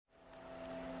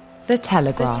The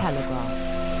Telegraph. The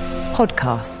Telegraph.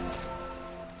 Podcasts.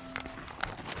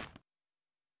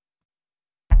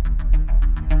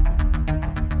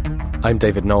 I'm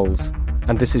David Knowles,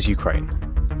 and this is Ukraine,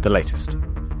 the latest.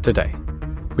 Today,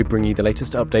 we bring you the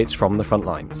latest updates from the front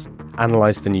lines,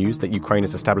 analyse the news that Ukraine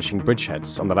is establishing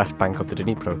bridgeheads on the left bank of the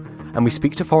Dnipro, and we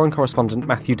speak to foreign correspondent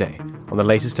Matthew Day on the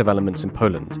latest developments in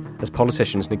Poland as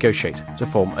politicians negotiate to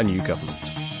form a new government.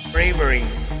 Bravery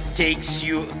takes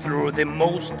you through the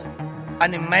most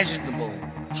unimaginable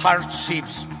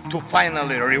hardships to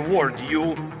finally reward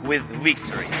you with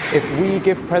victory. If we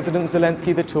give President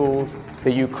Zelensky the tools,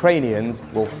 the Ukrainians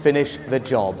will finish the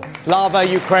job. Slava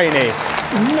Ukraini!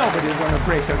 Nobody's going to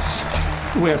break us.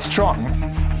 We're strong.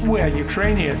 We're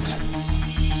Ukrainians.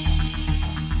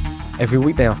 Every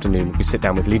weekday afternoon, we sit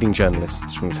down with leading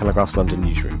journalists from the Telegraph's London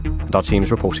newsroom and our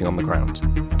teams reporting on the ground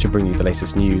to bring you the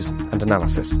latest news and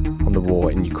analysis on the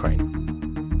war in Ukraine.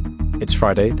 It's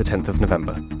Friday, the 10th of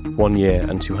November, 1 year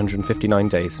and 259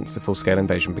 days since the full-scale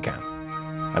invasion began.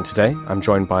 And today, I'm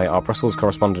joined by our Brussels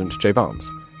correspondent Joe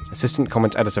Barnes, assistant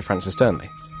comment editor Francis Durnley,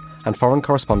 and foreign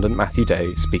correspondent Matthew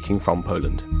Day speaking from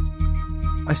Poland.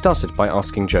 I started by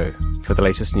asking Joe for the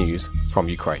latest news from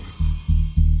Ukraine.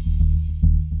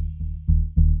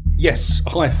 Yes,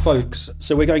 hi folks.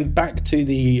 So we're going back to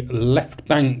the left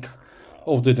bank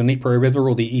of the Dnipro River,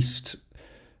 or the east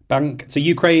bank. So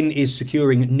Ukraine is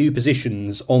securing new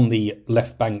positions on the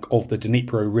left bank of the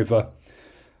Dnipro River.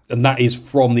 And that is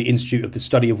from the Institute of the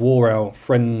Study of War, our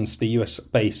friends, the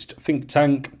US-based think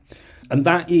tank. And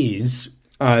that is,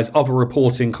 as other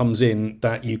reporting comes in,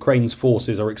 that Ukraine's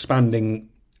forces are expanding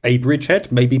a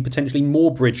bridgehead, maybe potentially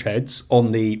more bridgeheads, on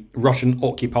the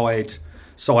Russian-occupied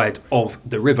side of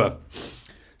the river.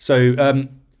 So,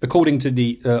 according to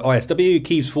the ISW,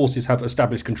 Kyiv's forces have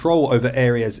established control over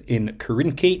areas in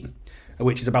Karinki,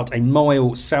 which is about a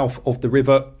mile south of the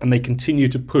river, and they continue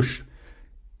to push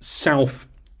south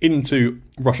into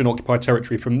Russian-occupied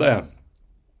territory from there.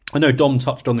 I know Dom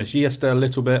touched on this yesterday a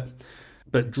little bit,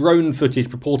 but drone footage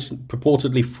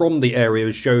purportedly from the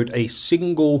area showed a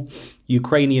single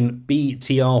Ukrainian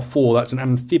BTR-4, that's an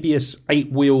amphibious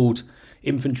 8-wheeled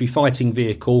infantry fighting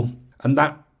vehicle, and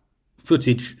that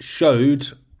footage showed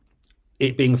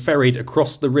it being ferried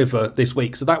across the river this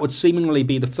week. So that would seemingly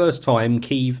be the first time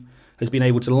Kyiv has been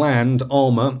able to land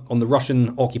armour on the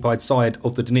Russian-occupied side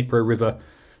of the Dnipro River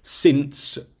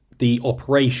since the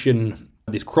operation,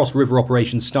 this cross-river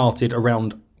operation, started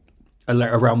around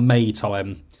May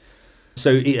time. So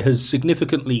it has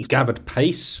significantly gathered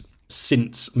pace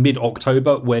since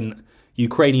mid-October, when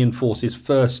Ukrainian forces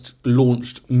first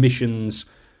launched missions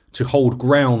to hold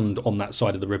ground on that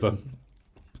side of the river.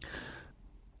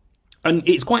 And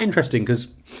it's quite interesting because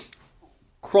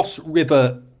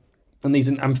cross-river and these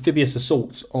amphibious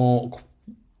assaults are,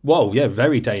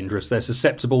 very dangerous. They're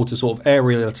susceptible to sort of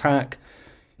aerial attack.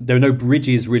 There are no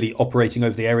bridges really operating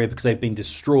over the area because they've been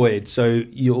destroyed. So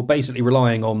you're basically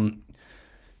relying on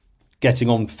getting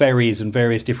on ferries and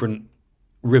various different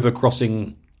river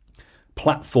crossing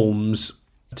platforms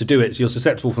to do it. So you're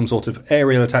susceptible from sort of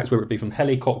aerial attacks, whether it be from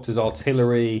helicopters,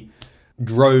 artillery,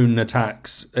 drone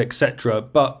attacks, etc.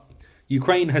 But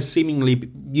Ukraine has seemingly,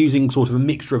 using sort of a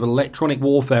mixture of electronic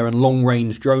warfare and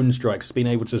long-range drone strikes, been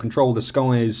able to control the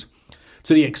skies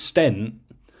to the extent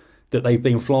that they've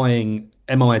been flying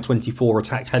Mi-24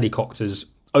 attack helicopters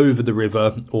over the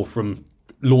river, or from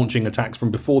launching attacks from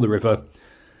before the river,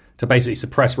 to basically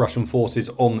suppress Russian forces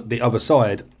on the other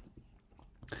side.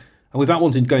 And without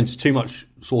wanting to go into too much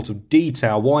sort of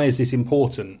detail, why is this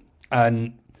important?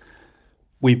 And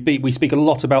we speak a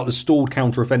lot about the stalled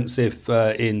counteroffensive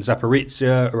in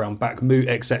Zaporizhia, around Bakhmut,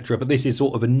 etc. But this is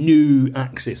sort of a new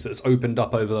axis that's opened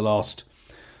up over the last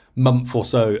month or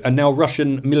so. And now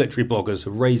Russian military bloggers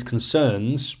have raised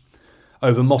concerns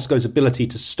over Moscow's ability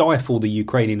to stifle the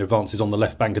Ukrainian advances on the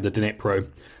left bank of the Dnipro,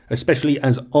 especially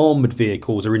as armoured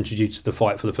vehicles are introduced to the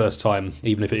fight for the first time,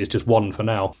 even if it is just one for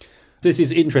now. This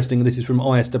is interesting. This is from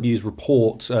ISW's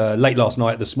report late last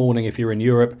night, this morning, if you're in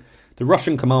Europe. The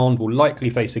Russian command will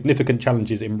likely face significant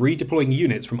challenges in redeploying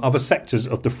units from other sectors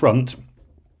of the front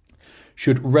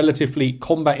should relatively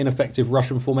combat-ineffective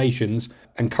Russian formations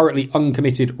and currently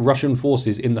uncommitted Russian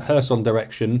forces in the Kherson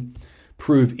direction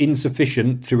prove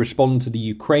insufficient to respond to the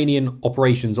Ukrainian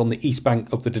operations on the east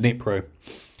bank of the Dnipro.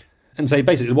 And so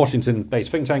basically the Washington-based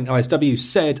think tank ISW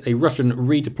said a Russian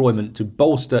redeployment to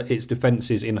bolster its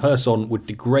defences in Kherson would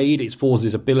degrade its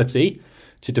forces' ability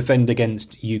to defend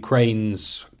against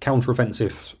Ukraine's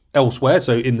counteroffensive elsewhere,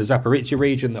 so in the Zaporizhia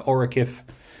region, the Orikhiv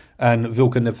and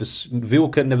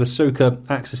Vilka-Nevesuka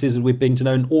axes, as we've been to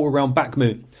know, all around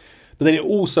Bakhmut. But then it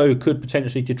also could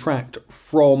potentially detract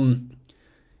from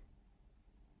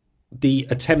the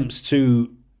attempts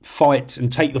to fight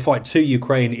and take the fight to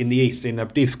Ukraine in the east, in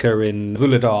Avdiivka, in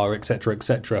Vuhledar, etc.,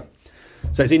 etc.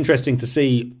 So it's interesting to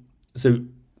see. So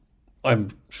I'm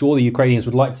sure the Ukrainians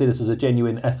would like to see this as a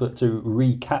genuine effort to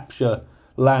recapture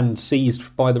land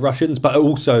seized by the Russians, but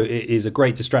also it is a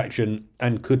great distraction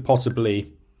and could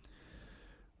possibly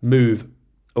move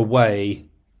away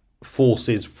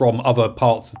forces from other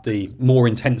parts of the more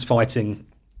intense fighting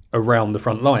around the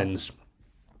front lines.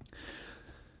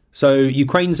 So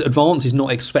Ukraine's advance is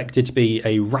not expected to be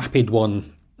a rapid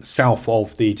one south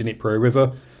of the Dnipro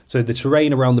River. So the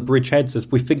terrain around the bridgeheads, as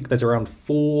we think there's around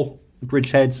 4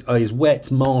 bridgeheads, is wet,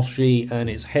 marshy, and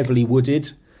it's heavily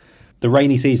wooded. The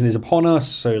rainy season is upon us,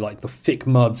 so like the thick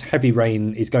muds, heavy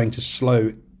rain is going to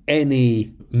slow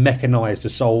any mechanised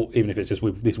assault, even if it's just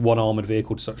with this one armoured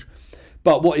vehicle to such.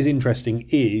 But what is interesting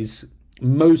is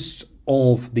most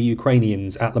of the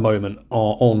Ukrainians at the moment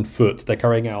are on foot. They're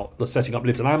they're setting up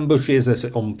little ambushes,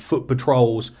 they're on foot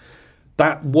patrols.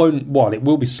 That won't, well, it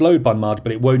will be slowed by mud,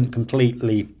 but it won't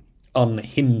completely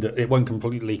hinder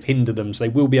them. So they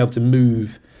will be able to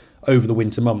move over the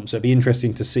winter months. So it'll be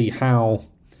interesting to see how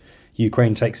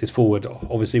Ukraine takes this forward,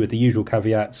 obviously with the usual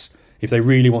caveats. If they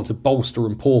really want to bolster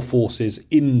and pour forces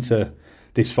into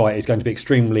this fight, it's going to be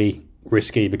extremely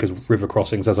risky because river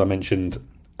crossings, as I mentioned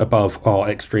above, are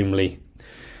extremely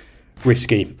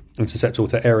risky and susceptible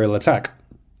to aerial attack.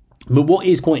 But what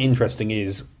is quite interesting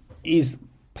is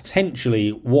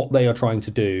potentially what they are trying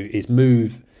to do is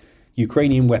move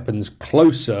Ukrainian weapons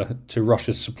closer to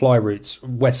Russia's supply routes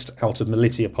west out of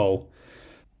Melitopol.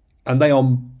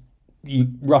 And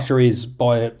Russia is,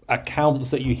 by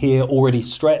accounts that you hear, already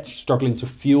stretched, struggling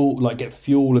to get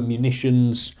fuel and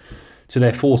munitions to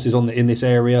their forces in this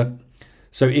area.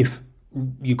 So if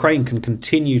Ukraine can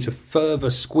continue to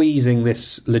further squeezing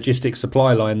this logistics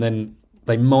supply line, then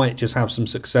they might just have some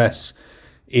success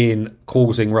in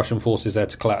causing Russian forces there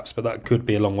to collapse, but that could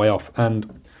be a long way off.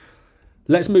 And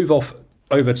let's move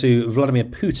over to Vladimir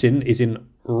Putin is in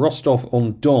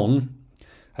Rostov-on-Don,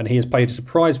 and he has paid a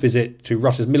surprise visit to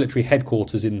Russia's military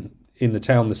headquarters in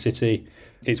the city.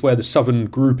 It's where the southern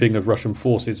grouping of Russian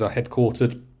forces are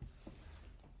headquartered.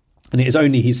 And it is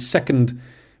only his second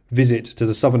visit to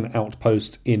the southern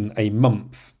outpost in a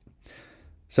month.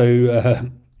 So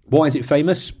why is it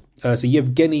famous? So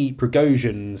Yevgeny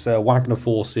Prigozhin's Wagner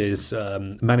forces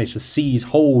managed to seize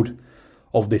hold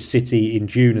of this city in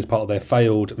June as part of their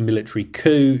failed military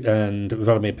coup, and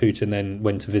Vladimir Putin then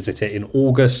went to visit it in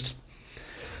August.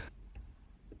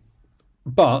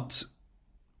 But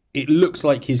it looks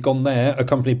like he's gone there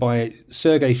accompanied by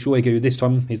Sergei Shoigu, this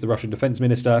time he's the Russian defense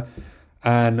minister,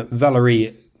 and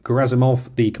Valery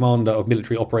Gerasimov, the commander of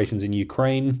military operations in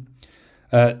Ukraine,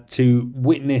 to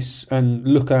witness and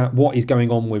look at what is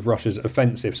going on with Russia's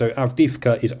offensive. So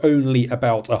Avdiivka is only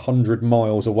about 100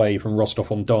 miles away from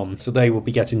Rostov-on-Don, so they will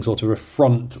be getting sort of a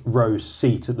front row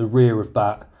seat at the rear of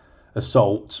that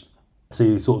assault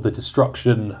to sort of the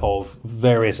destruction of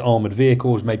various armoured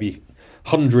vehicles, maybe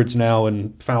hundreds now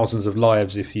and thousands of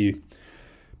lives if you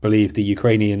believe the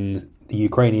Ukrainian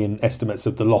estimates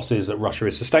of the losses that Russia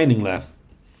is sustaining there.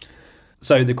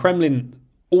 So the Kremlin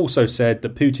also said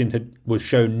that Putin was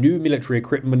shown new military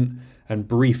equipment and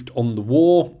briefed on the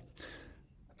war.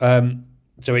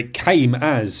 So it came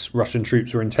as Russian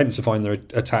troops were intensifying their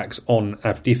attacks on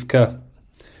Avdiivka,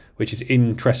 which is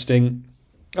interesting.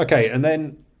 Okay, and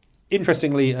then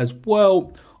interestingly as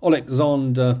well,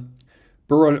 Alexander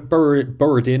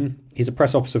Borodin, he's a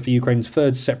press officer for Ukraine's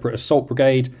 3rd Separate Assault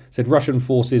Brigade, said Russian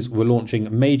forces were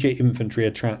launching major infantry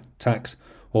attacks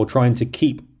while trying to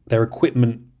keep their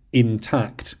equipment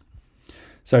intact.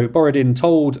 So Borodin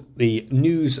told the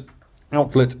news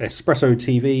outlet Espresso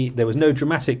TV there was no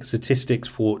dramatic statistics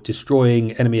for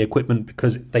destroying enemy equipment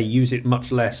because they use it much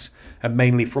less and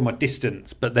mainly from a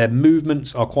distance, but their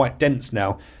movements are quite dense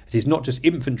now. It is not just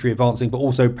infantry advancing but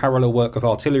also parallel work of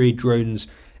artillery, drones,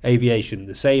 aviation,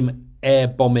 the same air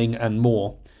bombing and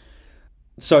more.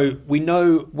 So we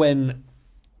know when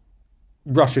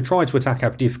Russia tried to attack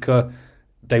Avdiivka,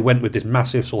 they went with this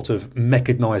massive sort of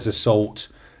mechanised assault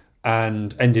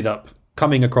and ended up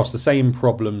coming across the same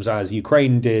problems as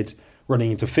Ukraine did,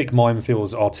 running into thick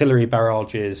minefields, artillery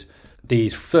barrages,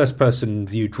 these first-person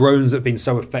view drones that have been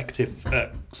so effective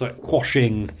at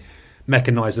quashing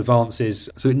mechanised advances.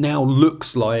 So it now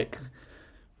looks like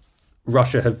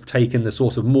Russia have taken the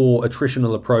sort of more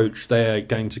attritional approach. They're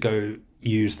going to go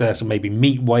use their maybe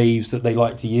meat waves that they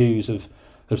like to use of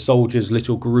soldiers,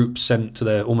 little groups sent to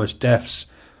their almost deaths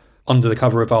under the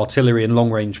cover of artillery and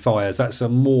long-range fires. That's a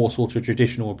more sort of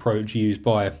traditional approach used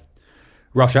by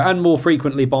Russia, and more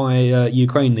frequently by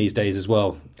Ukraine these days as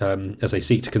well, as they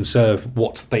seek to conserve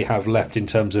what they have left in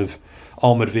terms of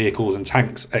armoured vehicles and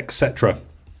tanks, etc.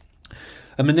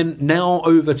 And then now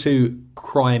over to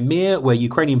Crimea, where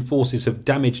Ukrainian forces have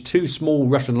damaged 2 small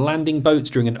Russian landing boats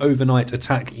during an overnight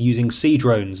attack using sea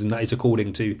drones, and that is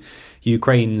according to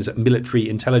Ukraine's military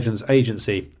intelligence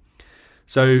agency.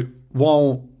 So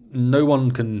while no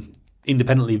one can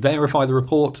independently verify the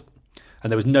report,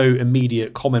 and there was no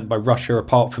immediate comment by Russia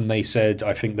apart from they said,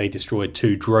 I think they destroyed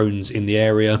 2 drones in the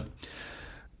area.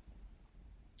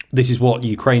 This is what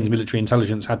Ukraine's military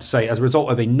intelligence had to say. As a result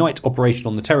of a night operation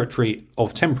on the territory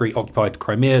of temporary occupied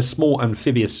Crimea, small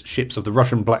amphibious ships of the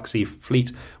Russian Black Sea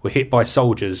Fleet were hit by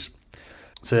soldiers.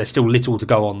 So there's still little to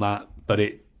go on that, but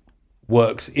it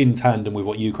works in tandem with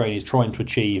what Ukraine is trying to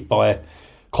achieve by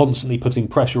constantly putting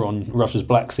pressure on Russia's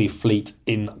Black Sea Fleet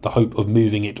in the hope of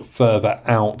moving it further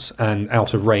out and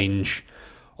out of range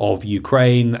of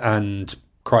Ukraine and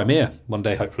Crimea one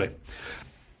day, hopefully.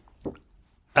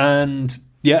 And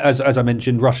yeah, as I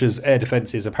mentioned, Russia's air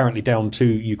defence is apparently down 2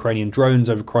 Ukrainian drones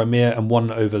over Crimea and 1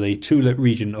 over the Tula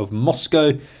region of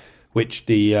Moscow, which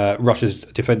the Russia's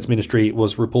defence ministry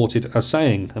was reported as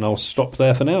saying. And I'll stop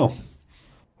there for now.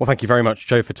 Well, thank you very much,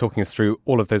 Joe, for talking us through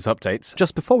all of those updates.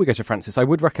 Just before we go to Francis, I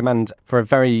would recommend, for a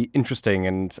very interesting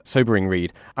and sobering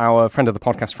read, our friend of the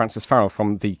podcast, Francis Farrell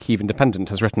from the Kyiv Independent,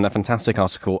 has written a fantastic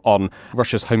article on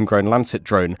Russia's homegrown Lancet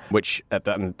drone, which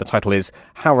the title is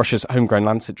How Russia's Homegrown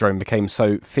Lancet Drone Became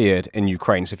So Feared in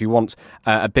Ukraine. So if you want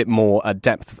a bit more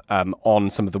depth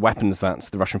on some of the weapons that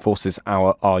the Russian forces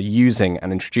are using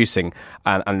and introducing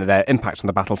and their impact on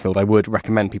the battlefield, I would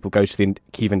recommend people go to the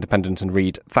Kyiv Independent and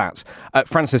read that.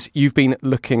 Francis, you've been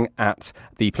looking at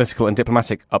the political and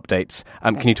diplomatic updates.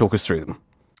 Can you talk us through them?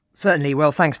 Certainly.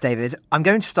 Well, thanks, David. I'm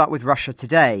going to start with Russia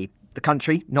Today, the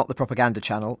country, not the propaganda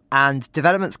channel, and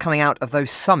developments coming out of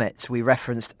those summits we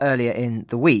referenced earlier in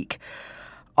the week.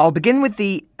 I'll begin with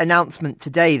the announcement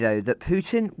today, though, that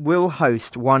Putin will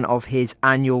host one of his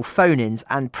annual phone-ins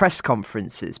and press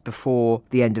conferences before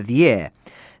the end of the year.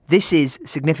 This is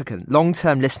significant.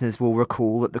 Long-term listeners will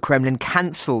recall that the Kremlin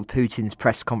cancelled Putin's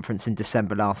press conference in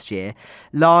December last year,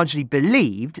 largely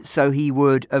believed so he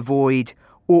would avoid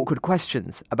awkward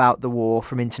questions about the war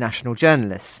from international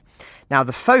journalists. Now,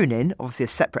 the phone-in, obviously a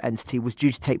separate entity, was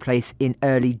due to take place in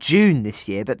early June this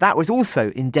year, but that was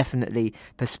also indefinitely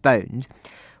postponed.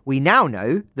 We now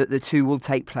know that the 2 will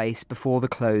take place before the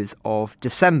close of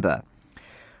December.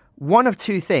 One of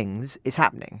 2 things is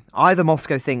happening. Either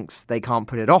Moscow thinks they can't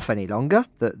put it off any longer,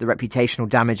 that the reputational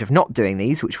damage of not doing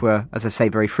these, which were, as I say,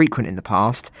 very frequent in the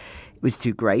past, was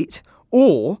too great,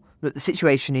 or that the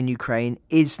situation in Ukraine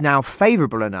is now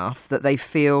favourable enough that they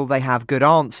feel they have good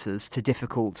answers to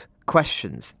difficult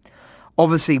questions.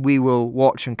 Obviously, we will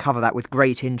watch and cover that with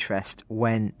great interest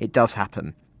when it does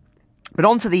happen. But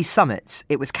on to these summits.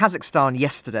 It was Kazakhstan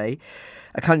yesterday,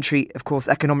 a country, of course,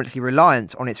 economically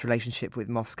reliant on its relationship with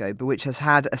Moscow, but which has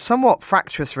had a somewhat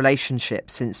fractious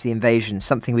relationship since the invasion,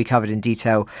 something we covered in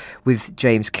detail with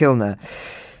James Kilner.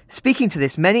 Speaking to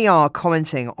this, many are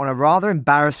commenting on a rather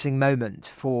embarrassing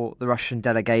moment for the Russian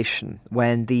delegation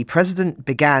when the president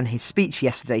began his speech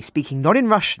yesterday speaking not in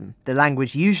Russian, the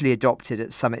language usually adopted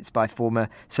at summits by former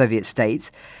Soviet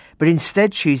states, but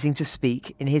instead choosing to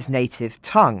speak in his native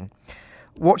tongue.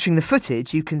 Watching the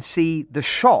footage, you can see the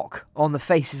shock on the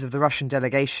faces of the Russian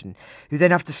delegation, who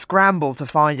then have to scramble to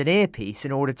find an earpiece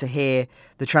in order to hear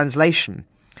the translation.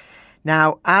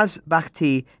 Now, as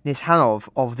Bakhti Nishanov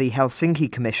of the Helsinki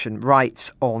Commission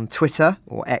writes on Twitter,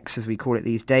 or X as we call it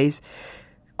these days,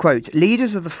 quote,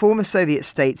 leaders of the former Soviet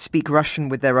states speak Russian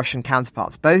with their Russian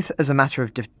counterparts, both as a matter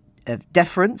of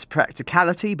deference,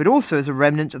 practicality, but also as a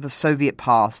remnant of the Soviet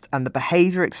past and the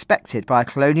behaviour expected by a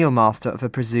colonial master of a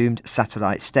presumed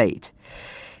satellite state.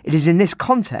 It is in this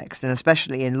context, and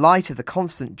especially in light of the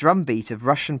constant drumbeat of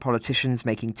Russian politicians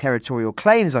making territorial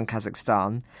claims on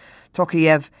Kazakhstan,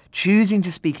 Tokayev choosing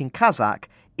to speak in Kazakh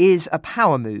is a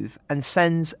power move and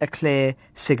sends a clear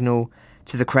signal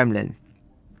to the Kremlin.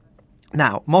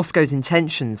 Now, Moscow's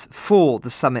intentions for the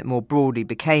summit more broadly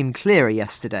became clearer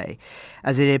yesterday,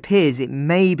 as it appears it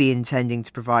may be intending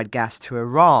to provide gas to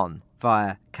Iran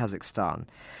via Kazakhstan.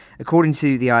 According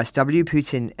to the ISW,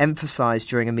 Putin emphasised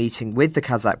during a meeting with the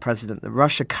Kazakh president that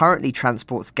Russia currently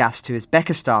transports gas to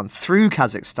Uzbekistan through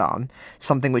Kazakhstan,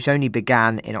 something which only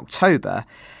began in October,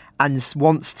 and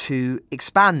wants to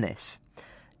expand this.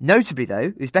 Notably,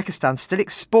 though, Uzbekistan still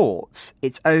exports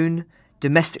its own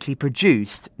domestically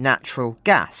produced natural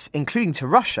gas, including to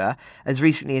Russia as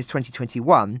recently as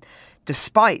 2021,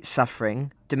 despite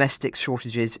suffering domestic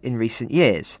shortages in recent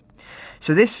years.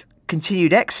 So this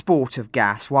continued export of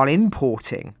gas while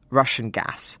importing Russian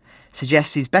gas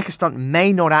suggests Uzbekistan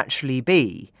may not actually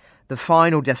be the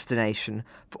final destination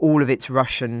for all of its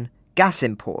Russian gas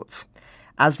imports.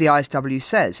 As the ISW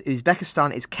says,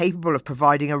 Uzbekistan is capable of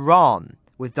providing Iran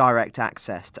with direct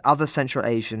access to other Central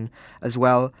Asian as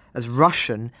well as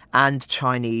Russian and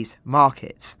Chinese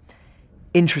markets.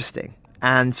 Interesting,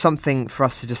 and something for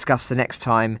us to discuss the next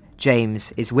time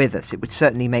James is with us. It would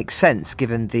certainly make sense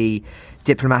given the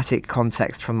diplomatic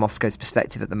context from Moscow's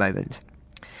perspective at the moment.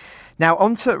 Now,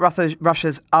 on to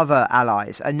Russia's other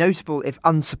allies. A notable, if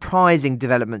unsurprising,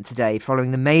 development today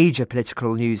following the major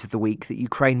political news of the week that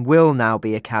Ukraine will now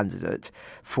be a candidate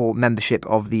for membership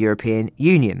of the European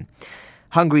Union.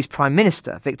 Hungary's Prime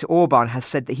Minister, Viktor Orban, has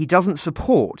said that he doesn't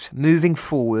support moving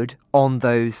forward on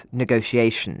those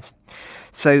negotiations.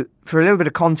 So, for a little bit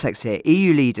of context here,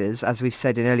 EU leaders, as we've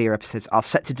said in earlier episodes, are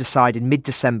set to decide in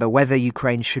mid-December whether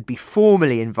Ukraine should be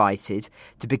formally invited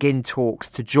to begin talks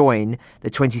to join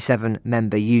the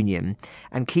 27-member union.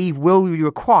 And Kyiv will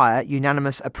require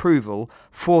unanimous approval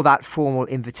for that formal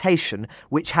invitation,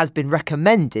 which has been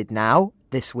recommended now,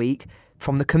 this week,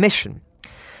 from the Commission.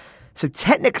 So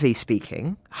technically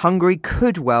speaking, Hungary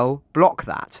could well block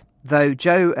that. Though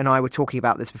Joe and I were talking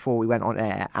about this before we went on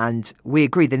air, and we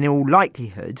agree that in all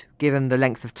likelihood, given the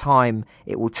length of time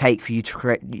it will take for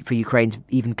Ukraine to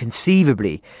even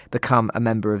conceivably become a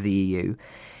member of the EU,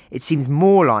 it seems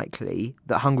more likely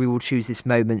that Hungary will choose this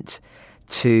moment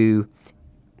to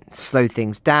slow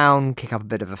things down, kick up a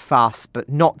bit of a fuss, but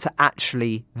not to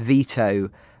actually veto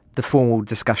the formal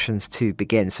discussions to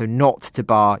begin, so not to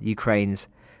bar Ukraine's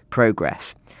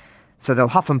progress. So they'll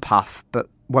huff and puff, but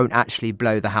won't actually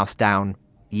blow the house down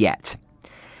yet.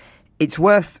 It's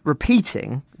worth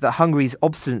repeating that Hungary's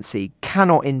obstinacy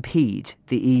cannot impede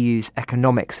the EU's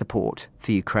economic support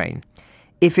for Ukraine.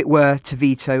 If it were to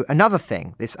veto another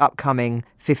thing, this upcoming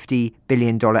 $50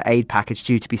 billion aid package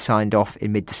due to be signed off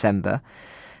in mid-December,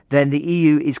 then the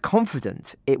EU is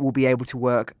confident it will be able to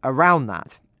work around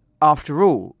that. After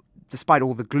all, despite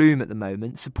all the gloom at the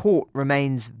moment, support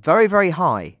remains very, very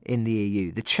high in the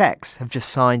EU. The Czechs have just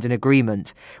signed an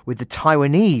agreement with the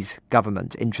Taiwanese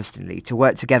government, interestingly, to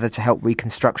work together to help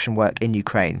reconstruction work in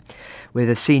Ukraine, with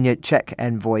a senior Czech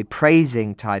envoy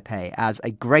praising Taipei as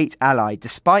a great ally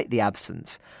despite the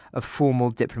absence of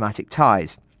formal diplomatic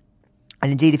ties.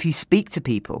 And indeed, if you speak to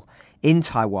people in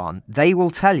Taiwan, they will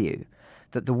tell you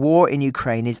that the war in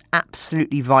Ukraine is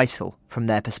absolutely vital from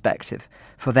their perspective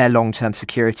for their long-term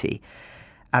security.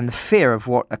 And the fear of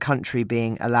what a country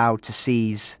being allowed to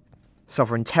seize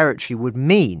sovereign territory would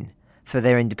mean for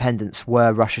their independence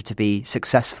were Russia to be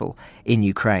successful in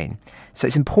Ukraine. So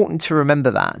it's important to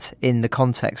remember that in the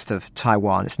context of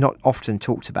Taiwan. It's not often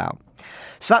talked about.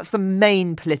 So that's the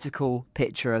main political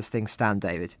picture as things stand,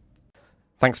 David.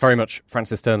 Thanks very much,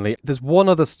 Francis Durnley. There's one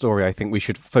other story I think we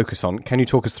should focus on. Can you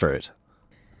talk us through it?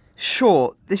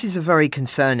 Sure, this is a very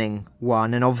concerning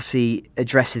one and obviously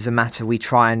addresses a matter we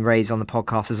try and raise on the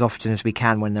podcast as often as we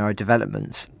can when there are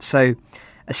developments. So,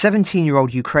 a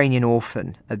 17-year-old Ukrainian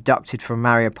orphan abducted from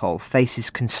Mariupol faces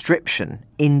conscription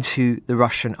into the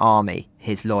Russian army,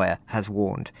 his lawyer has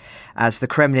warned, as the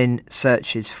Kremlin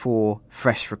searches for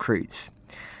fresh recruits.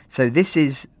 So this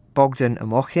is Bogdan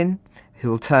Amokhin, who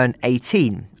will turn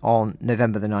 18 on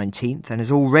November the 19th and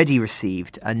has already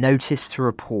received a notice to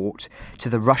report to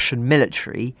the Russian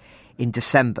military in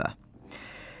December.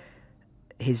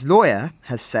 His lawyer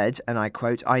has said, and I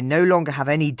quote, "I no longer have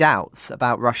any doubts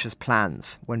about Russia's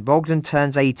plans. When Bogdan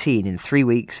turns 18 in 3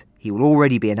 weeks, he will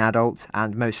already be an adult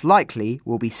and most likely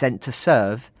will be sent to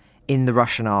serve in the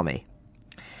Russian army."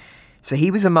 So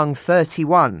he was among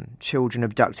 31 children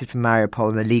abducted from Mariupol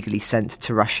and illegally sent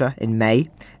to Russia in May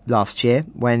last year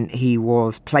when he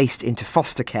was placed into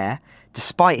foster care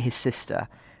despite his sister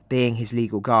being his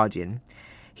legal guardian.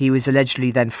 He was allegedly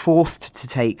then forced to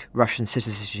take Russian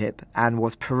citizenship and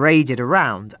was paraded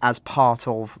around as part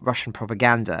of Russian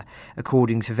propaganda,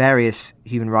 according to various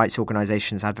human rights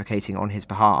organisations advocating on his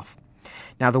behalf.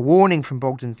 Now, the warning from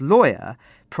Bogdan's lawyer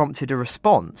prompted a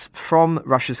response from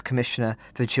Russia's Commissioner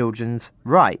for Children's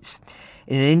Rights.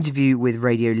 In an interview with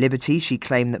Radio Liberty, she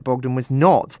claimed that Bogdan was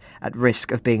not at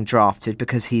risk of being drafted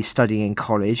because he's studying in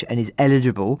college and is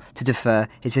eligible to defer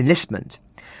his enlistment.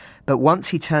 But once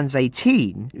he turns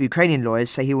 18, Ukrainian lawyers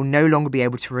say he will no longer be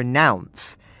able to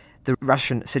renounce the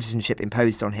Russian citizenship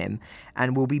imposed on him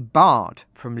and will be barred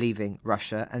from leaving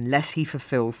Russia unless he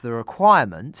fulfills the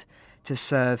requirement to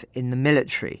serve in the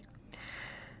military.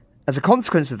 As a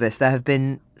consequence of this, there have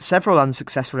been several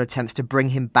unsuccessful attempts to bring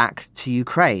him back to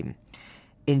Ukraine.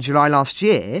 In July last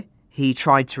year, he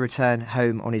tried to return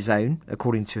home on his own,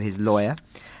 according to his lawyer,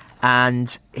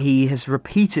 and he has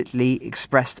repeatedly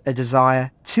expressed a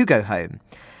desire to go home,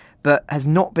 but has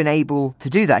not been able to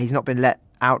do that. He's not been let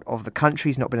out of the country,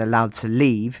 he's not been allowed to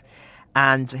leave.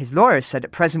 And his lawyers said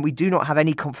at present we do not have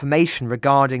any confirmation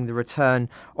regarding the return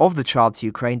of the child to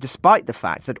Ukraine, despite the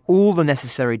fact that all the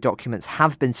necessary documents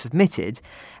have been submitted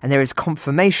and there is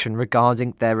confirmation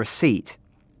regarding their receipt.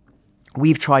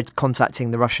 We've tried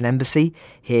contacting the Russian embassy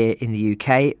here in the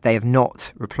UK. They have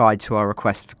not replied to our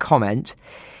request for comment.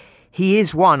 He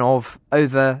is one of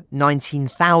over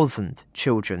 19,000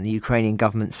 children the Ukrainian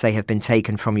government say have been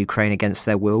taken from Ukraine against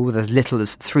their will, with as little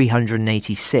as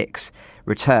 386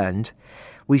 returned.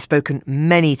 We've spoken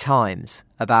many times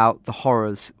about the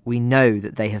horrors we know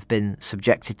that they have been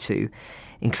subjected to,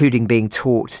 including being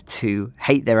taught to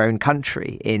hate their own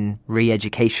country in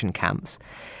re-education camps.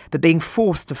 But being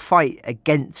forced to fight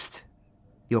against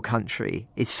your country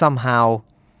is somehow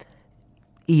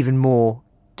even more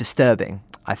disturbing,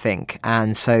 I think.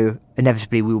 And so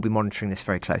inevitably we will be monitoring this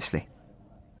very closely.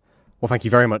 Well, thank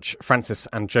you very much, Francis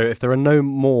and Joe. If there are no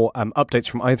more updates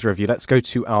from either of you, let's go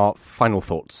to our final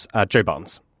thoughts. Joe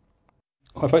Barnes.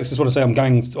 Hi, folks. Just want to say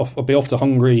I'll be off to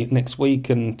Hungary next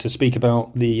week and to speak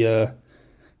about the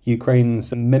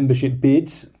Ukraine's membership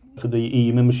bid for the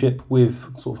EU membership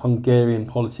with sort of Hungarian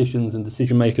politicians and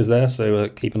decision makers there. So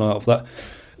keep an eye out for that.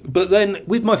 But then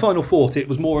with my final thought, it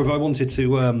was more of I wanted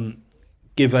to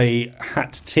give a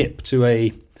hat tip to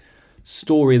a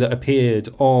story that appeared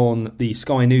on the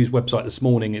Sky News website this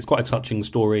morning. It's quite a touching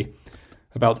story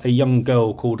about a young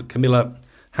girl called Kamila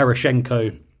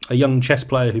Harashenko, a young chess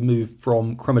player who moved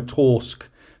from Kramatorsk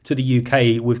to the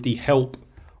UK with the help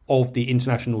of the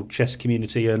international chess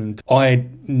community. And I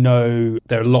know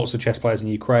there are lots of chess players in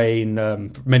Ukraine,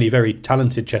 many very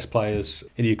talented chess players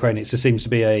in Ukraine. It just seems to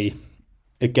be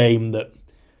a game that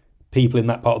people in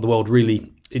that part of the world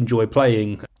really enjoy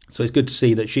playing. So it's good to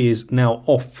see that she is now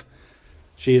off.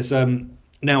 She has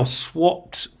now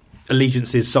swapped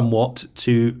allegiances somewhat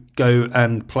to go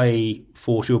and she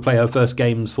will play her first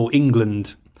games for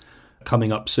England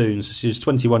coming up soon. So she's a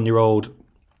 21-year-old.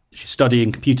 She's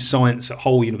studying computer science at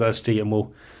Hull University and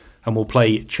will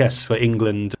play chess for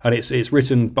England. And it's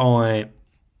written by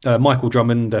Michael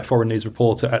Drummond, a foreign news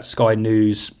reporter at Sky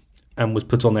News, and was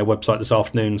put on their website this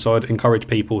afternoon. So I'd encourage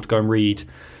people to go and read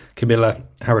Kamila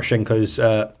Harashenko's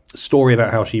story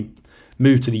about how she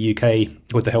moved to the UK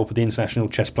with the help of the international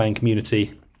chess playing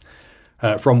community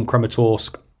from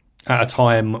Kramatorsk at a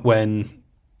time when,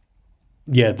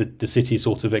 the city's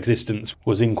sort of existence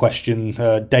was in question.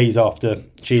 Days after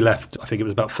she left, I think it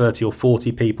was about 30 or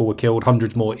 40 people were killed,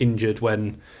 hundreds more injured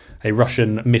when a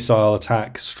Russian missile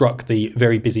attack struck the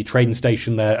very busy train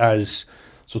station there as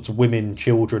sort of women,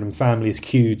 children and families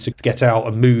queued to get out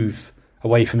and move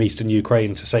away from eastern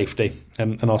Ukraine to safety.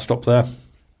 And I'll stop there.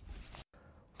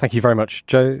 Thank you very much,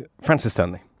 Joe. Francis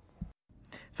Stanley.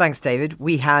 Thanks, David.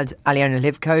 We had Aliona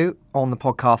Livko on the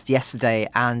podcast yesterday,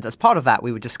 and as part of that,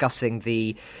 we were discussing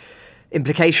the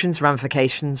implications,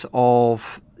 ramifications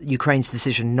of Ukraine's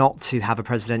decision not to have a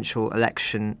presidential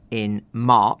election in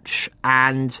March,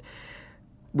 and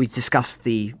we discussed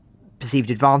the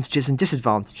perceived advantages and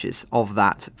disadvantages of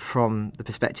that from the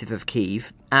perspective of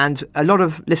Kyiv. And a lot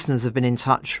of listeners have been in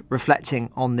touch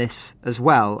reflecting on this as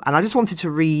well. And I just wanted to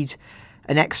read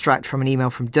an extract from an email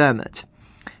from Dermot.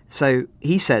 So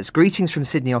he says, "Greetings from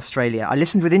Sydney, Australia. I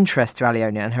listened with interest to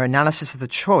Aliona and her analysis of the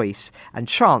choice and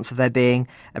chance of there being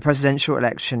a presidential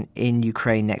election in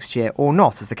Ukraine next year, or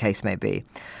not, as the case may be.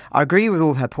 I agree with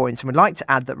all her points and would like to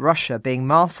add that Russia, being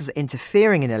masters at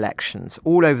interfering in elections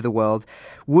all over the world,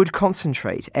 would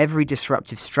concentrate every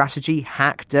disruptive strategy,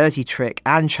 hack, dirty trick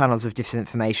and channels of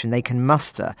disinformation they can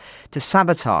muster to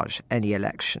sabotage any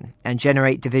election and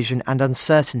generate division and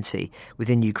uncertainty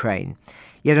within Ukraine.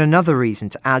 Yet another reason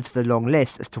to add to the long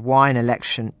list as to why an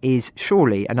election is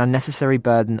surely an unnecessary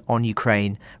burden on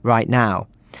Ukraine right now."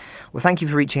 Well, thank you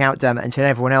for reaching out, Dermot, and to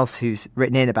everyone else who's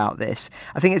written in about this.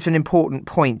 I think it's an important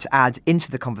point to add into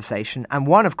the conversation, and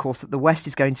one, of course, that the West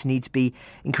is going to need to be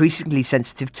increasingly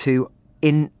sensitive to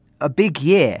in a big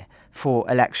year for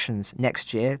elections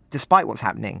next year, despite what's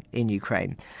happening in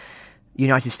Ukraine.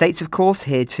 United States, of course,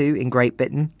 here too, in Great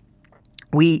Britain.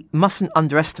 We mustn't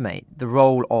underestimate the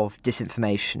role of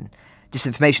disinformation.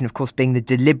 Disinformation, of course, being the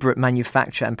deliberate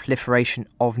manufacture and proliferation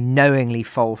of knowingly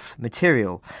false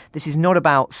material. This is not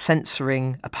about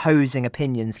censoring opposing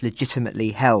opinions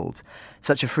legitimately held.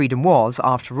 Such a freedom was,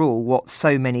 after all, what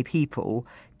so many people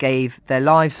gave their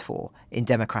lives for in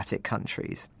democratic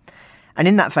countries. And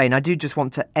in that vein, I do just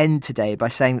want to end today by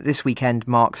saying that this weekend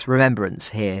marks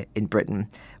Remembrance here in Britain,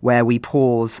 where we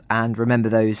pause and remember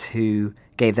those who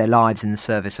gave their lives in the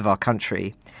service of our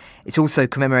country. It's also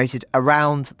commemorated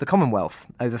around the Commonwealth.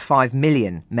 Over 5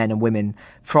 million men and women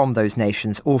from those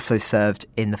nations also served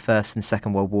in the First and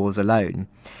Second World Wars alone.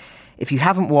 If you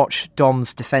haven't watched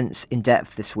Dom's Defence in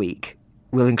Depth this week,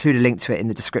 we'll include a link to it in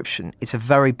the description. It's a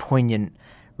very poignant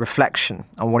reflection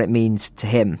on what it means to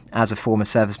him as a former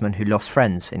serviceman who lost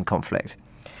friends in conflict.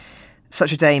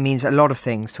 Such a day means a lot of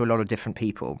things to a lot of different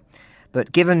people.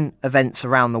 But given events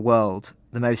around the world,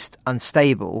 the most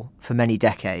unstable for many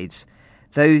decades,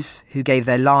 those who gave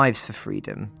their lives for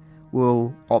freedom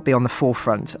will be on the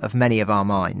forefront of many of our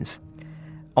minds.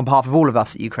 On behalf of all of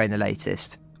us at Ukraine the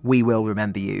Latest, we will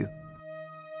remember you.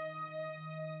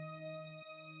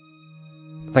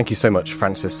 Thank you so much,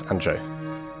 Francis and Joe.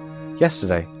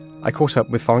 Yesterday, I caught up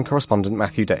with foreign correspondent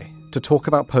Matthew Day to talk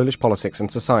about Polish politics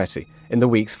and society in the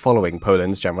weeks following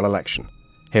Poland's general election.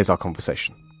 Here's our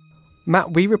conversation.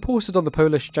 Matt, we reported on the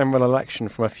Polish general election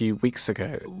from a few weeks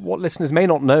ago. What listeners may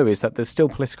not know is that there's still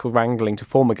political wrangling to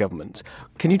form a government.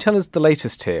 Can you tell us the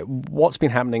latest here? What's been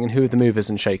happening and who are the movers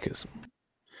and shakers?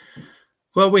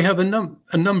 Well, we have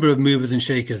a number of movers and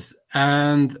shakers.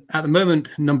 And at the moment,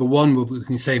 number one, we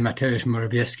can say Mateusz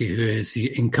Morawiecki, who is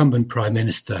the incumbent prime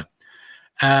minister.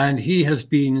 And he has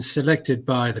been selected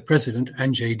by the president,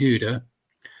 Andrzej Duda,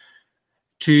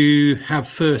 to have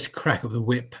first crack of the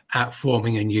whip at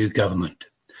forming a new government.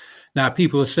 Now,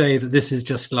 people say that this is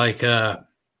just like they're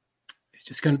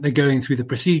going through the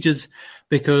procedures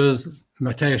because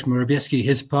Mateusz Morawiecki,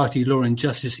 his party, Law and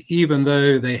Justice, even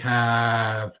though they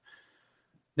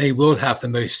will have the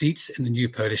most seats in the new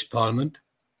Polish parliament,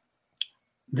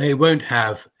 they won't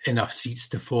have enough seats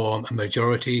to form a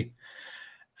majority.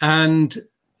 And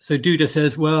so Duda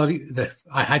says, well,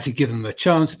 I had to give them a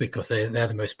chance because they're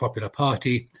the most popular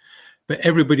party. But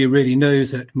everybody really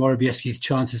knows that Morawiecki's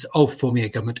chances of forming a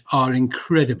government are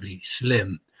incredibly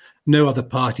slim. No other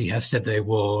party has said they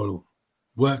will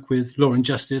work with Law and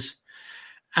Justice.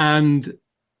 And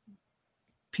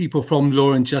people from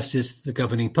Law and Justice, the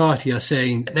governing party, are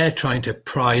saying they're trying to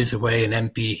prize away an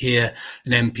MP here,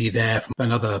 an MP there from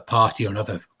another party or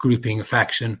another grouping,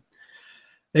 faction.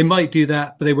 They might do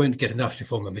that, but they won't get enough to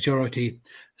form a majority.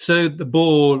 So the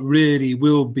ball really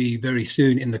will be very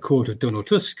soon in the court of Donald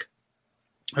Tusk.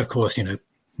 Of course,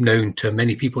 known to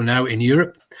many people now in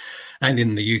Europe and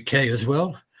in the UK as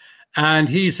well. And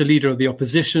he's the leader of the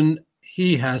opposition.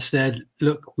 He has said,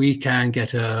 look, we can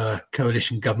get a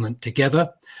coalition government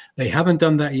together. They haven't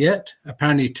done that yet.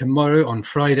 Apparently tomorrow, on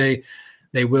Friday,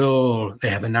 they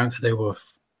have announced that they will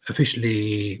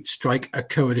officially strike a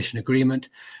coalition agreement.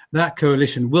 That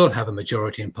coalition will have a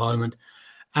majority in parliament.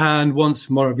 And once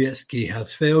Morawiecki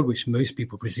has failed, which most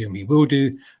people presume he will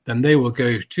do, then they will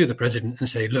go to the president and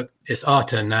say, look, it's our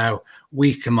turn now.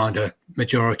 We command a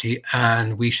majority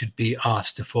and we should be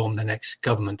asked to form the next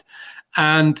government.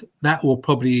 And that's how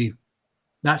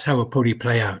it will probably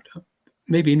play out.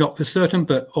 Maybe not for certain,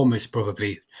 but almost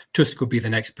probably Tusk will be the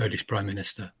next Polish prime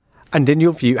minister. And in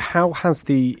your view, how has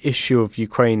the issue of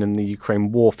Ukraine and the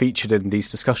Ukraine war featured in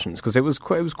these discussions? Because it was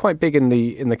quite big in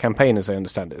the campaign, as I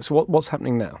understand it. So what's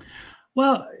happening now?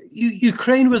 Well,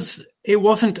 Ukraine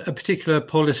wasn't a particular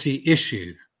policy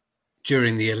issue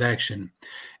during the election.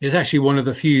 It's actually one of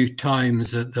the few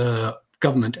times that the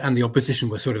government and the opposition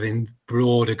were sort of in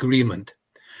broad agreement.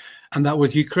 And that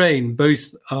was Ukraine.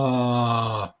 Both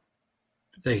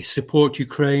they support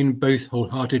Ukraine, both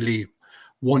wholeheartedly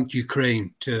want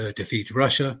Ukraine to defeat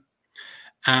Russia,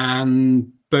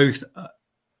 and both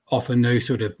offer no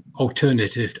sort of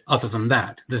alternative other than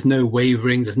that. There's no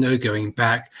wavering, there's no going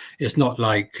back. It's not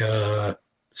like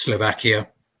Slovakia.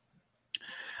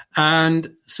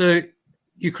 And so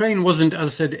Ukraine wasn't, as I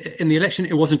said, in the election,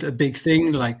 it wasn't a big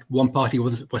thing. Like one party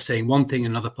was saying one thing,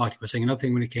 another party was saying another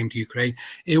thing when it came to Ukraine.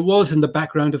 It was in the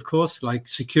background, of course, like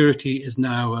security is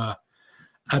now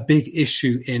a big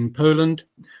issue in Poland.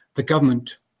 The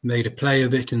government made a play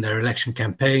of it in their election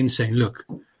campaign, saying, look,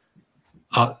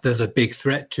 there's a big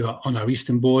threat on our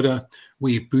eastern border.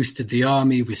 We've boosted the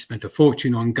army. We've spent a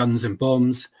fortune on guns and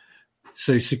bombs.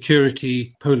 So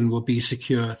security, Poland will be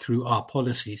secure through our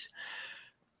policies.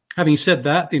 Having said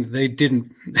that,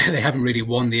 they haven't really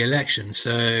won the election.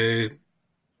 So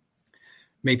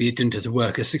maybe it didn't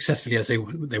work as successfully as they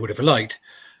would have liked.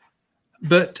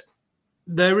 But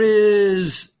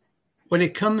when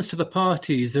it comes to the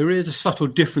parties, there is a subtle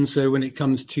difference, though, when it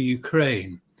comes to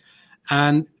Ukraine.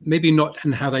 And maybe not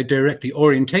in how they directly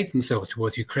orientate themselves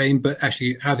towards Ukraine, but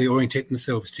actually how they orientate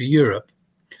themselves to Europe.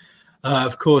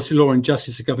 Of course, Law and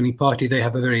Justice, the governing party, they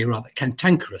have a very rather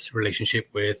cantankerous relationship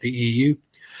with the EU.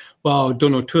 while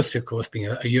Donald Tusk, of course, being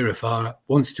a Europhile,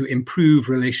 wants to improve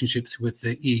relationships with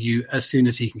the EU as soon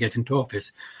as he can get into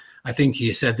office. I think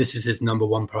he said this is his number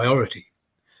one priority.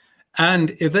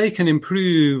 And if they can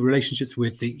improve relationships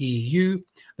with the EU,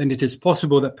 then it is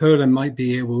possible that Poland might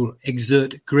be able to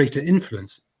exert greater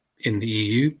influence in the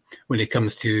EU when it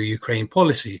comes to Ukraine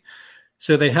policy.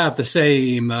 So they have the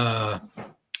same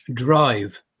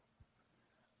drive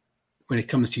when it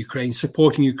comes to Ukraine,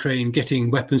 supporting Ukraine,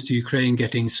 getting weapons to Ukraine,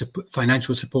 getting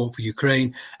financial support for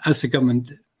Ukraine, as the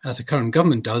current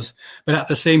government does. But at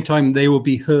the same time, they will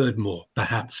be heard more,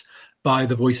 perhaps, by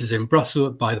the voices in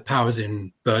Brussels, by the powers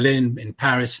in Berlin, in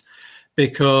Paris,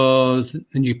 because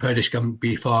the new Polish government will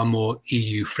be far more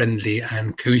EU-friendly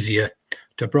and cozier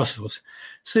to Brussels.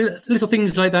 So little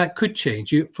things like that could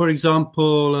change. For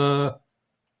example,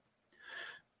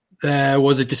 there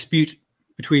was a dispute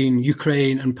between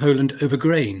Ukraine and Poland over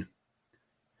grain.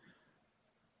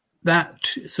 That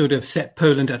sort of set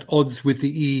Poland at odds with the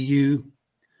EU.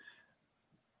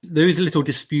 Those little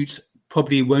disputes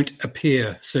probably won't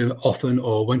appear so often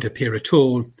or won't appear at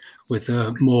all with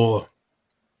a more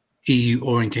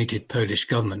EU-orientated Polish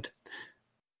government.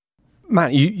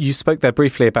 Matt, you spoke there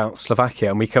briefly about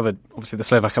Slovakia, and we covered obviously the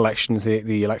Slovak elections,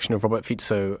 the election of Robert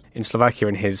Fico in Slovakia,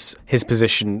 and his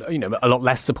position, a lot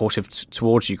less supportive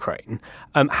towards Ukraine.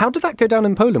 How did that go down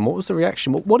in Poland? What was the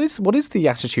reaction? What is the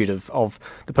attitude of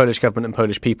the Polish government and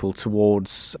Polish people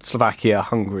towards Slovakia,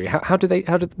 Hungary?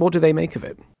 What do they make of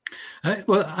it?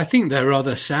 Well, I think they're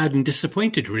rather sad and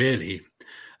disappointed, really.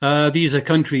 These are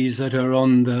countries that are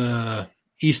on the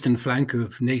eastern flank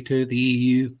of NATO, the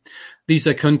EU. These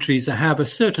are countries that have a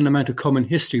certain amount of common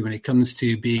history when it comes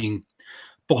to being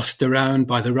bossed around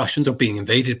by the Russians or being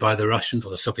invaded by the Russians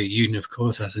or the Soviet Union, of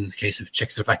course, as in the case of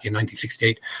Czechoslovakia in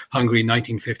 1968, Hungary in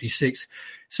 1956.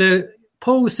 So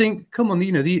Poles think, come on,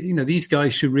 these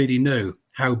guys should really know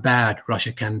how bad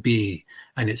Russia can be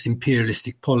and its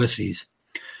imperialistic policies.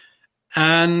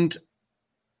 And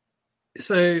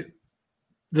so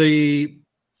the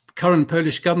current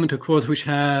Polish government, of course, which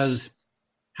has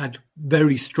had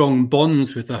very strong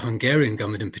bonds with the Hungarian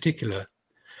government in particular,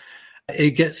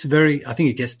 it gets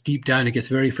deep down, it gets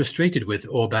very frustrated with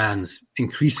Orban's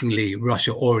increasingly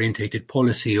Russia-orientated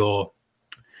policy, or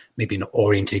maybe not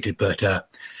orientated, but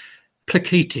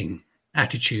placating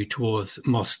attitude towards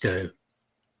Moscow.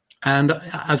 And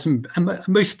as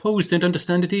most Poles don't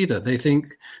understand it either.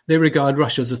 They regard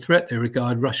Russia as a threat. They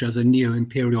regard Russia as a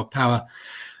neo-imperial power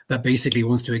that basically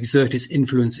wants to exert its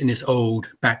influence in its old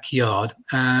backyard.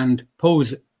 And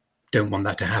Poles don't want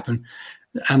that to happen.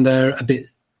 And they're a bit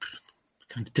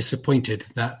kind of disappointed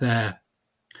that their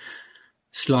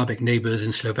Slavic neighbours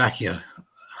in Slovakia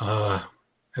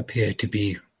appear to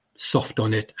be soft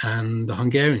on it, and the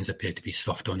Hungarians appear to be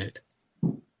soft on it.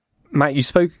 Matt, you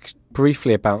spoke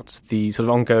briefly about the sort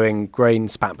of ongoing grain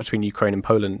spat between Ukraine and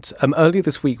Poland. Earlier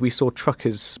this week, we saw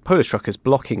Polish truckers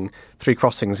blocking 3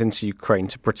 crossings into Ukraine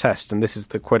to protest, and this is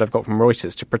the quote I've got from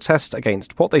Reuters, to protest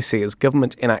against what they see as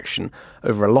government inaction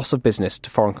over a loss of business to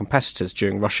foreign competitors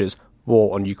during Russia's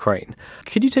war on Ukraine.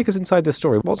 Could you take us inside this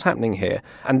story? What's happening here?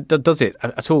 And does it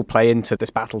at all play into this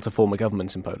battle to form a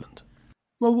government in Poland?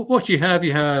 Well, what you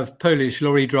have Polish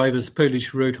lorry drivers,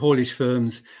 Polish road haulage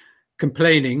firms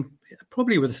complaining,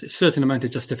 probably with a certain amount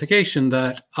of justification,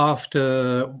 that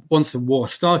once the war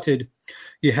started,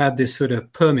 you had this sort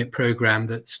of permit program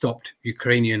that stopped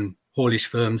Ukrainian haulage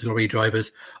firms, lorry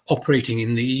drivers, operating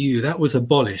in the EU. That was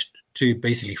abolished to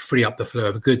basically free up the flow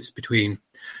of goods between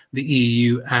the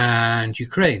EU and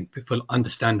Ukraine for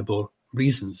understandable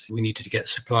reasons. We needed to get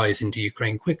supplies into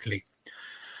Ukraine quickly.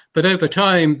 But over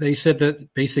time, they said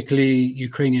that basically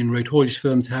Ukrainian road haulage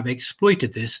firms have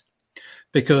exploited this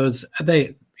because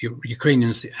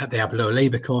Ukrainians, they have lower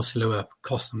labour costs, lower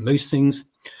costs on most things.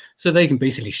 So they can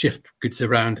basically shift goods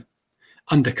around,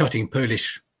 undercutting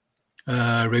Polish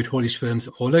road haulage firms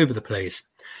all over the place.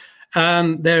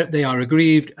 And they are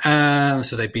aggrieved. And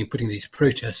so they've been putting these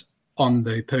protests on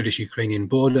the Polish-Ukrainian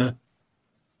border.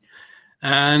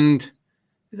 And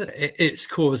it's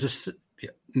caused a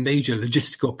major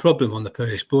logistical problem on the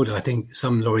Polish border. I think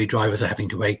some lorry drivers are having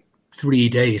to wait 3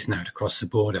 days now to cross the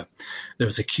border. There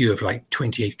was a queue of like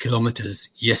 28 kilometers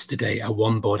yesterday at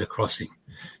one border crossing.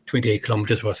 28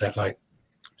 kilometers, was that like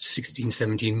 16,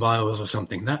 17 miles or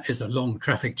something? That is a long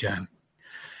traffic jam.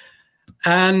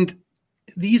 And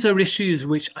these are issues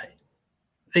which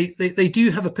they do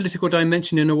have a political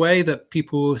dimension in a way that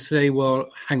people say, well,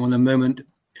 hang on a moment,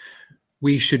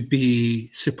 we should be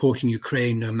supporting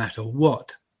Ukraine no matter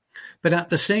what. But at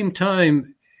the same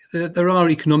time, there are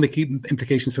economic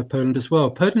implications for Poland as well.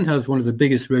 Poland has one of the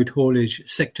biggest road haulage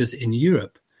sectors in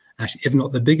Europe, actually, if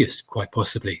not the biggest, quite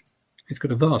possibly. it's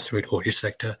got a vast road haulage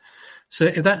sector. So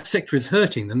if that sector is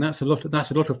hurting, then that's a lot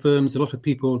of firms, a lot of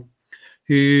people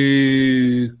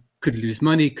who could lose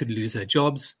money, could lose their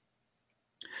jobs.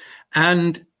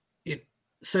 And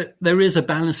so there is a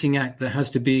balancing act that has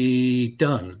to be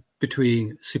done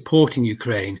between supporting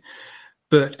Ukraine,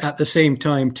 but at the same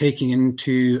time taking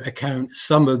into account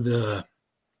some of the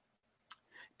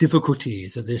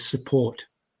difficulties that this support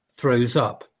throws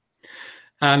up.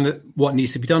 And what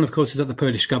needs to be done, of course, is that the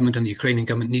Polish government and the Ukrainian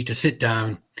government need to sit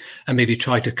down and maybe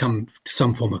try to come to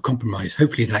some form of compromise.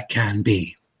 Hopefully that can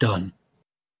be done.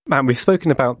 Matt, we've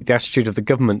spoken about the attitude of the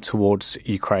government towards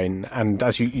Ukraine, and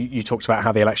as you talked about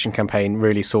how the election campaign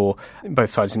really saw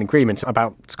both sides in agreement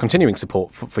about continuing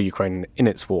support for Ukraine in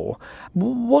its war.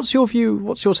 What's your view,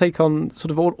 what's your take on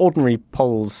sort of ordinary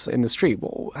polls in the street?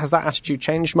 Has that attitude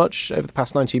changed much over the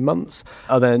past 19 months?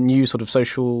 Are there new sort of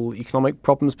social, economic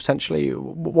problems potentially?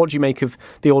 What do you make of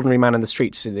the ordinary man in the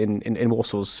streets in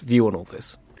Warsaw's view on all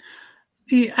this?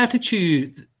 The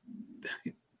attitude...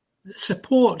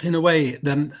 Support, in a way,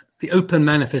 then the open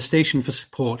manifestation for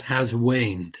support has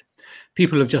waned.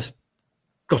 People have just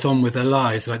got on with their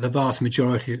lives, like the vast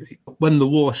majority. When the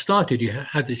war started, you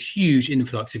had this huge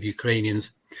influx of Ukrainians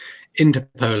into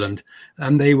Poland,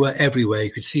 and they were everywhere.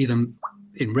 You could see them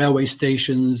in railway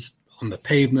stations, on the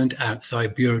pavement,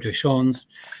 outside bureau de change.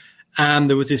 And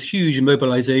there was this huge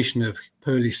mobilization of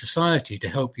Polish society to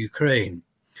help Ukraine.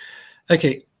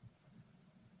 Okay.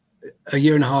 A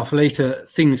year and a half later,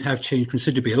 things have changed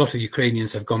considerably. A lot of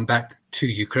Ukrainians have gone back to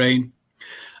Ukraine.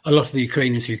 A lot of the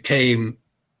Ukrainians who came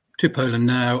to Poland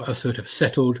now are sort of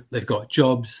settled. They've got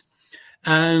jobs.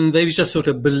 And they've just sort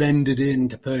of blended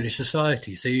into Polish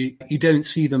society. So you don't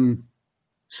see them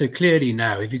so clearly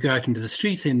now. If you go out into the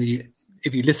streets,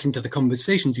 if you listen to the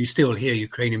conversations, you still hear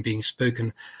Ukrainian being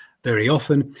spoken very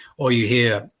often, or you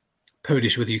hear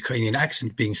Polish with a Ukrainian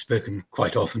accent being spoken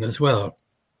quite often as well.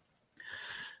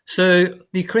 So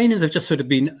the Ukrainians have just sort of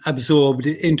been absorbed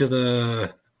into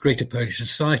the greater Polish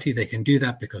society. They can do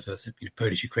that because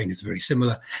Polish-Ukraine is very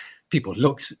similar. People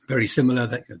look very similar.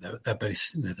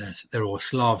 They're all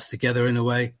Slavs together in a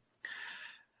way.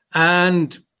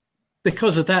 And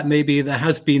because of that, maybe there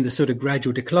has been the sort of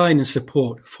gradual decline in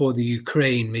support for the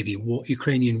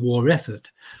Ukrainian war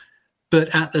effort.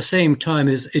 But at the same time,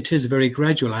 it is very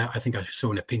gradual. I think I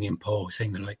saw an opinion poll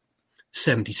saying that like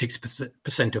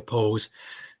 76% of Poles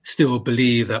still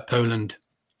believe that Poland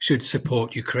should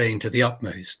support Ukraine to the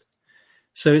utmost.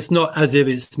 So it's not as if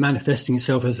it's manifesting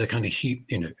itself as a kind of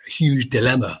huge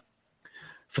dilemma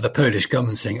for the Polish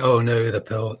government saying, oh no,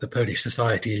 the Polish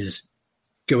society is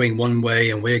going one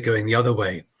way and we're going the other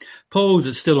way. Poles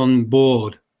are still on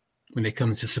board when it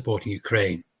comes to supporting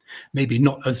Ukraine. Maybe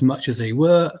not as much as they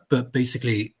were, but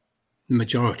basically the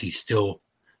majority still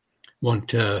want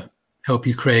to help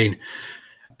Ukraine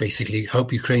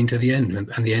to the end,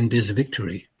 and the end is a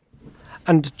victory.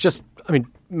 And just,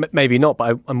 maybe not,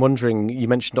 but I'm wondering, you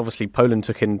mentioned obviously Poland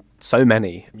took in so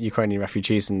many Ukrainian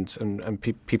refugees and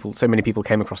people, so many people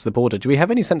came across the border. Do we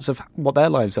have any sense of what their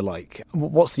lives are like?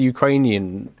 What's the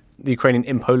Ukrainian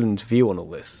in Poland view on all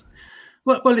this?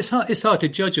 Well, it's hard to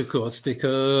judge, of course,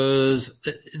 because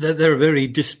they're a very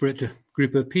disparate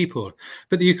group of people.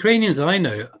 But the Ukrainians I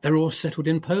know, they're all settled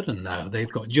in Poland now.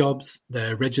 They've got jobs,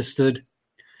 they're registered.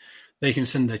 They can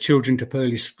send their children to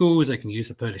Polish schools, they can use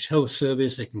the Polish health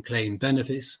service, they can claim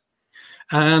benefits.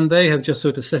 And they have just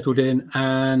sort of settled in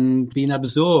and been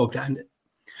absorbed. And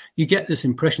you get this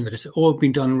impression that it's all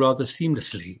been done rather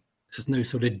seamlessly. There's no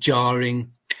sort of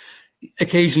jarring.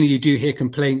 Occasionally you do hear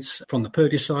complaints from the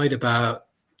Polish side about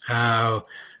how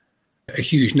a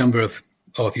huge number of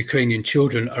Ukrainian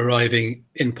children arriving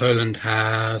in Poland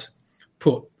has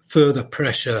put further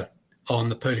pressure on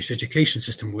the Polish education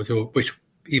system, which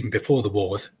even before the war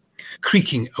was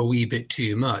creaking a wee bit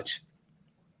too much.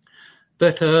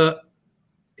 But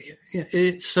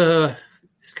it's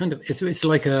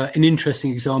like an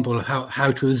interesting example of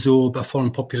how to absorb a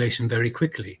foreign population very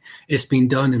quickly. It's been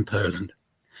done in Poland,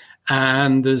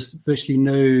 and there's virtually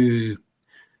no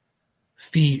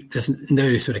there's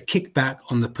no sort of kickback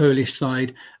on the Polish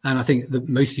side, and I think that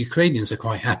most Ukrainians are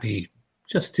quite happy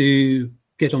just to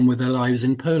get on with their lives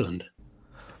in Poland.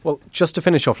 Well, just to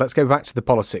finish off, let's go back to the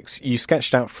politics. You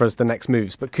sketched out for us the next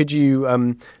moves, but could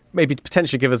you maybe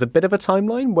potentially give us a bit of a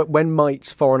timeline? When might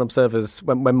foreign observers,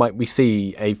 when might we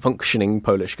see a functioning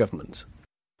Polish government?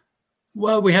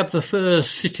 Well, we have the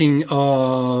first sitting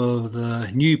of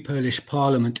the new Polish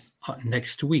parliament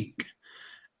next week.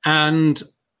 And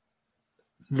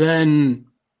then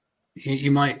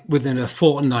you might, within a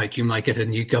fortnight, you might get a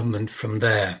new government from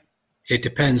there. It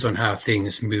depends on how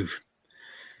things move.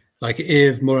 Like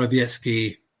if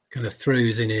Morawiecki kind of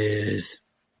throws in his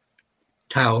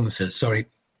towel and says, sorry,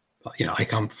 I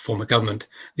can't form a government.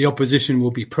 The opposition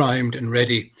will be primed and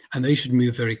ready, and they should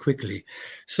move very quickly.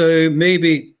 So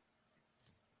maybe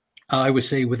I would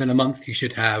say within a month you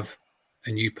should have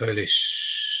a new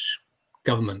Polish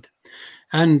government.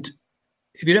 And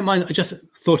if you don't mind, I just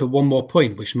thought of one more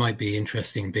point, which might be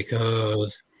interesting,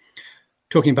 because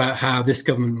talking about how this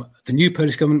government, the new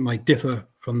Polish government, might differ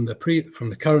from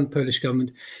the current Polish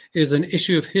government, is an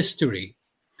issue of history.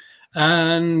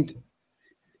 And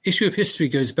issue of history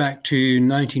goes back to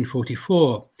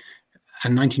 1944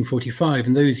 and 1945.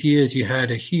 In those years, you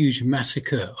had a huge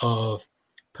massacre of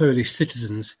Polish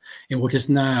citizens in what is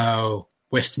now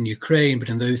Western Ukraine, but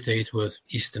in those days was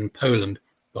Eastern Poland,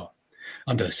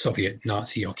 under Soviet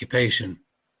Nazi occupation.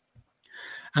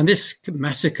 And this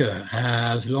massacre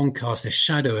has long cast a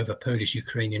shadow over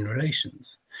Polish-Ukrainian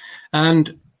relations.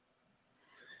 And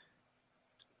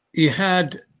you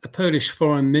had the Polish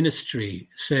Foreign Ministry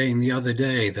saying the other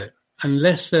day that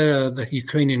unless the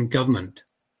Ukrainian government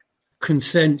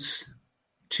consents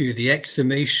to the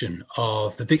exhumation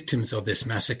of the victims of this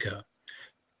massacre,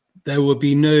 there will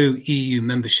be no EU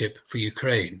membership for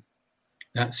Ukraine.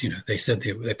 That's, they said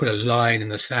they put a line in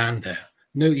the sand there.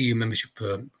 No EU membership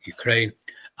for Ukraine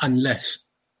unless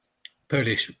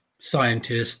Polish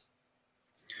scientists,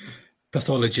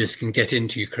 pathologists can get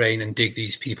into Ukraine and dig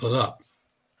these people up.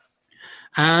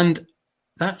 And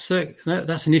that's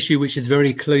an issue which is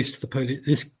very close to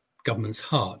this government's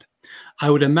heart. I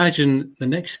would imagine the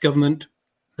next government,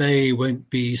 they won't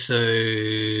be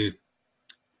so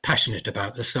passionate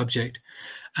about the subject,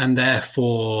 and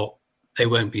therefore they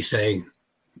won't be saying,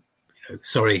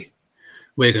 sorry,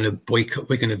 we're going to boycott,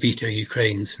 we're going to veto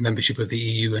Ukraine's membership of the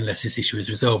EU unless this issue is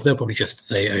resolved. They'll probably just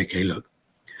say, okay, look,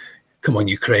 come on,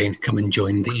 Ukraine, come and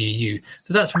join the EU.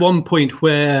 So that's one point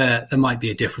where there might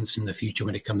be a difference in the future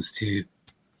when it comes to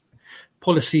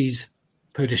policies,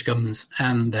 Polish governments,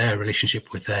 and their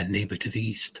relationship with their neighbour to the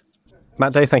east.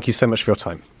 Matt Day, thank you so much for your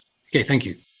time. Okay, thank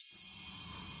you.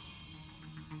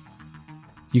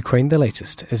 Ukraine the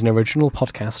Latest is an original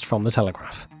podcast from The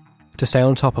Telegraph. To stay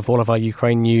on top of all of our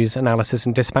Ukraine news, analysis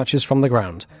and dispatches from the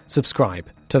ground, subscribe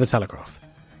to The Telegraph.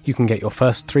 You can get your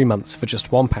first 3 months for just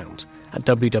 £1 at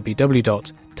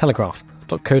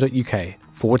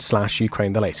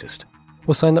www.telegraph.co.uk/Ukraine the Latest.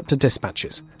 Or sign up to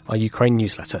Dispatches, our Ukraine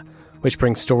newsletter, which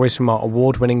brings stories from our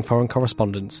award-winning foreign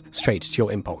correspondents straight to your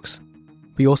inbox.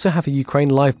 We also have a Ukraine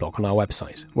live blog on our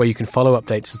website, where you can follow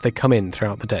updates as they come in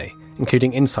throughout the day,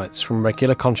 including insights from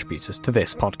regular contributors to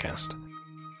this podcast.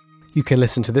 You can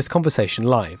listen to this conversation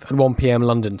live at 1 p.m.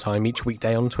 London time each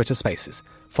weekday on Twitter Spaces.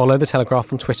 Follow The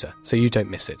Telegraph on Twitter so you don't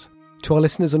miss it. To our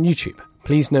listeners on YouTube,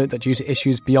 please note that due to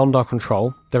issues beyond our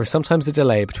control, there is sometimes a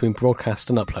delay between broadcast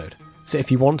and upload. So if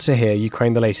you want to hear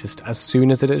Ukraine the Latest as soon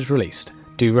as it is released,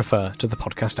 do refer to the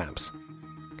podcast apps.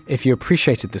 If you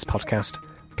appreciated this podcast,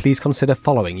 please consider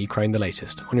following Ukraine the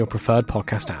Latest on your preferred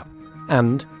podcast app.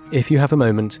 And, if you have a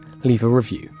moment, leave a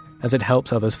review, as it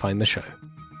helps others find the show.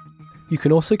 You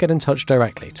can also get in touch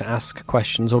directly to ask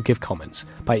questions or give comments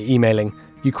by emailing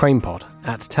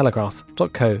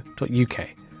ukrainepod@telegraph.co.uk.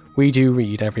 We do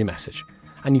read every message.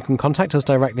 And you can contact us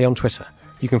directly on Twitter.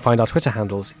 You can find our Twitter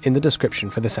handles in the description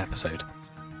for this episode.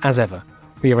 As ever,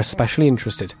 we are especially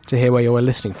interested to hear where you are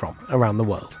listening from around the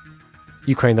world.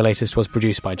 Ukraine the Latest was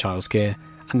produced by Giles Gear,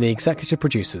 and the executive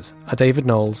producers are David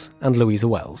Knowles and Louisa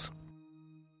Wells.